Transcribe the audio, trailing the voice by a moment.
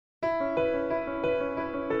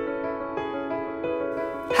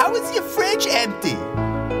How is your fridge empty?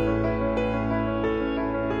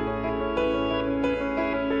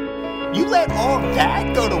 You let all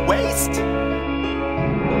that go to waste?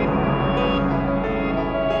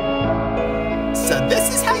 So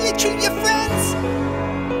this is how you treat your friends?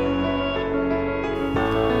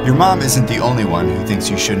 Your mom isn't the only one who thinks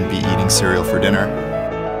you shouldn't be eating cereal for dinner.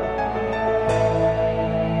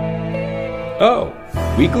 Oh,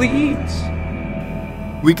 Weekly Eats.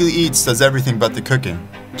 Weekly Eats does everything but the cooking.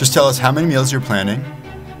 Just tell us how many meals you're planning,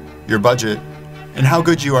 your budget, and how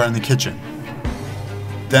good you are in the kitchen.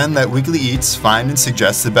 Then let Weekly Eats find and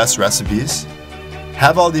suggest the best recipes,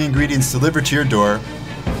 have all the ingredients delivered to your door,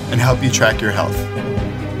 and help you track your health.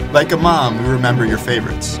 Like a mom, we remember your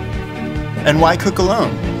favorites. And why cook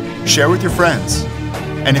alone? Share with your friends.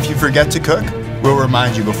 And if you forget to cook, we'll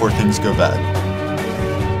remind you before things go bad.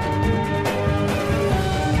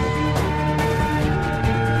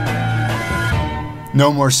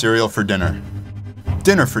 No more cereal for dinner.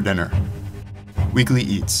 Dinner for dinner. Weekly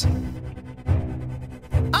Eats.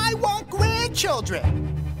 I want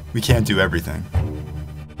grandchildren. We can't do everything.